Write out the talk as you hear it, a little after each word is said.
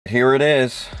here it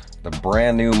is, the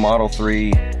brand new Model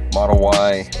 3, Model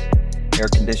Y air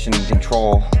conditioning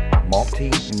control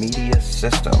multimedia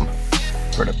system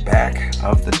for the back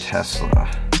of the Tesla.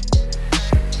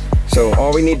 So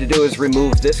all we need to do is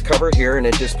remove this cover here, and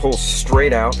it just pulls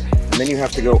straight out, and then you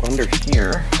have to go under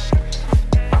here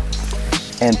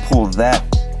and pull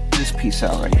this piece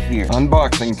out right here.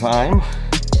 Unboxing time.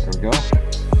 There we go.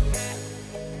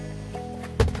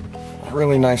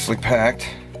 Really nicely packed.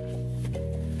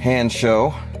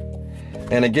 Hansshow.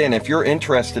 And again, if you're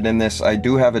interested in this, I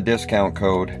do have a discount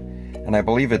code, and I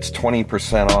believe it's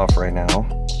 20% off right now.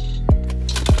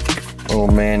 Little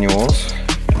manuals.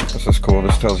 This is cool.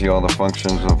 This tells you all the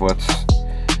functions of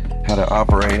how to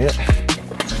operate it.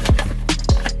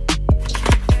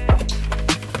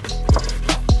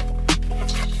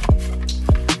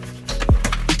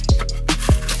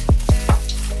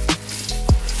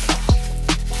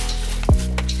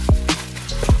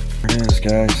 There it is,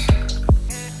 guys.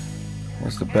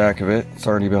 There's the back of it. It's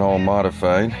already been all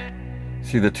modified.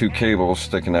 See the two cables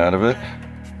sticking out of it.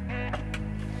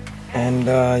 And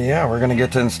yeah, we're gonna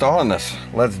get to installing this.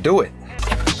 Let's do it.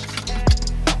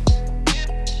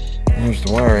 Here's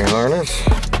the wiring harness.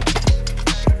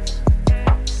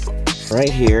 Right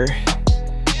here.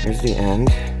 Here's the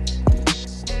end.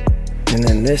 And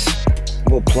then this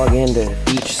will plug into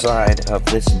each side of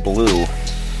this blue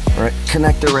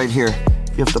connector right here.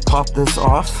 You have to pop this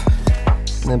off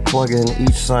and then plug in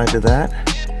each side to that.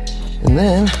 And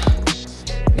then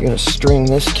you're gonna string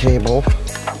this cable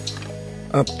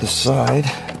up the side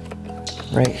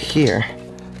right here.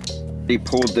 You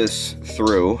pulled this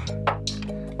through.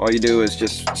 All you do is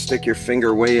just stick your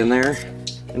finger way in there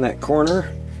in that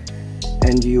corner,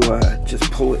 and you just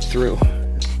pull it through.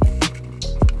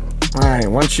 Alright,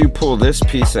 once you pull this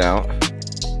piece out,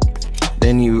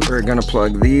 then you are going to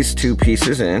plug these two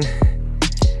pieces in,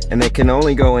 and they can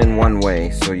only go in one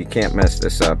way, so you can't mess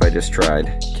this up. I just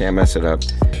tried. Can't mess it up.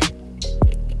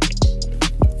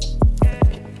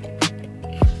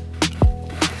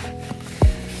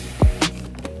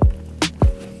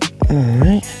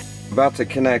 Alright. About to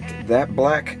connect that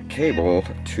black cable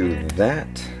to that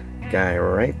guy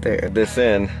right there. This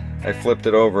end, I flipped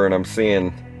it over and I'm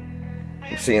seeing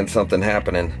something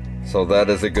happening. So that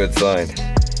is a good sign.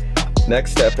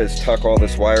 Next step is tuck all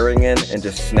this wiring in and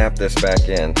just snap this back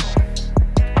in.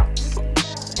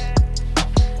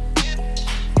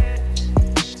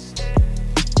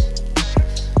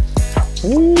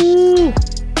 Woo!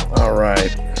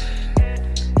 Alright.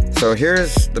 So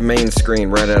here's the main screen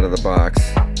right out of the box.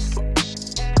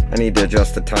 I need to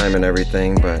adjust the time and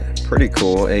everything, but pretty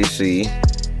cool. AC.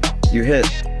 You hit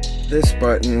this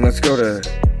button. Let's go to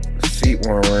seat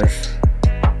warmers.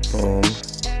 Boom.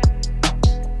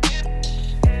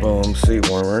 Boom, seat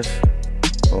warmers.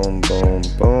 Boom, boom,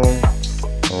 boom.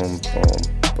 Boom, boom,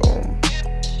 boom.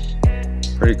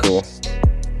 Pretty cool.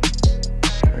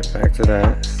 Right back to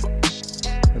that.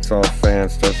 It's all fan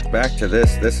stuff. Back to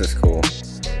this. This is cool.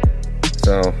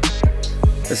 So,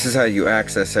 this is how you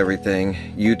access everything.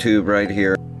 YouTube right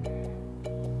here.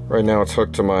 Right now it's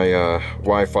hooked to my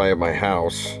Wi-Fi at my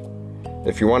house.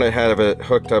 If you want to have it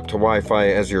hooked up to Wi-Fi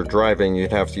as you're driving,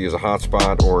 you'd have to use a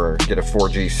hotspot or get a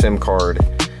 4G SIM card,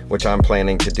 which I'm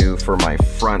planning to do for my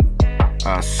front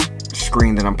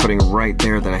screen that I'm putting right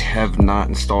there that I have not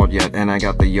installed yet. And I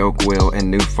got the yoke wheel and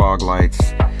new fog lights.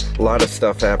 A lot of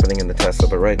stuff happening in the Tesla,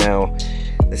 but right now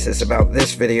this is about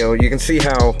this video. You can see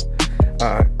how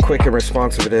quick and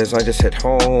responsive it is. I just hit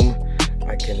home.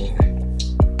 I can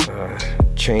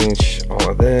change all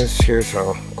of this. Here's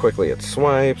how quickly it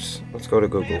swipes. Let's go to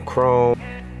Google Chrome.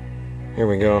 Here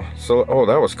we go. So, oh,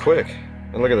 that was quick.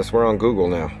 And look at this, we're on Google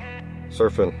now.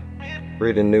 Surfing,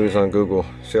 reading news on Google.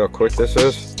 See how quick this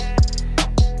is?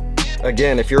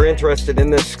 Again, if you're interested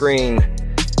in this screen,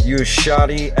 use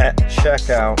Shoddy at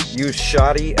checkout. Use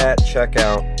Shoddy at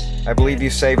checkout. I believe you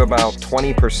save about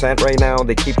 20% right now.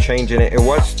 They keep changing it. It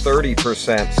was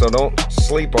 30%, so don't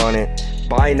sleep on it.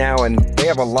 Buy now, and they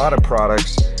have a lot of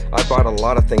products. I bought a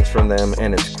lot of things from them,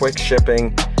 and it's quick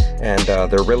shipping, and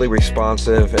they're really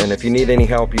responsive. And if you need any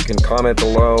help, you can comment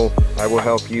below. I will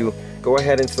help you. Go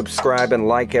ahead and subscribe and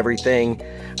like everything.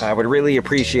 I would really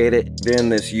appreciate it. Then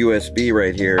this USB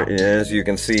right here, as you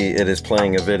can see, it is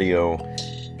playing a video.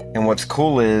 And what's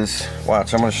cool is,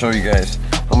 watch, I'm gonna show you guys.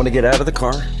 I'm gonna get out of the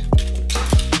car.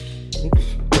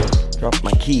 Oops, dropped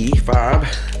my key fob.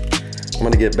 I'm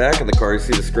gonna get back in the car. You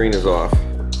see the screen is off.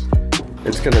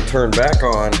 It's gonna turn back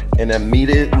on and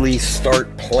immediately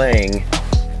start playing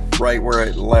right where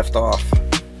it left off.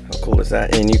 How cool is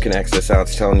that? And you can access out.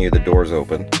 It's telling you the door's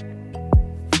open.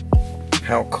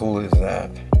 How cool is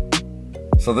that?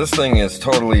 So this thing is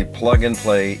totally plug and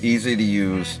play, easy to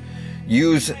use.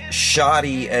 Use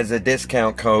Shoddy as a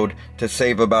discount code to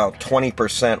save about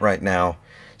 20% right now.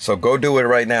 So go do it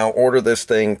right now. Order this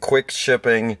thing, quick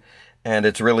shipping, and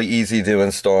it's really easy to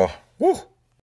install. Woo!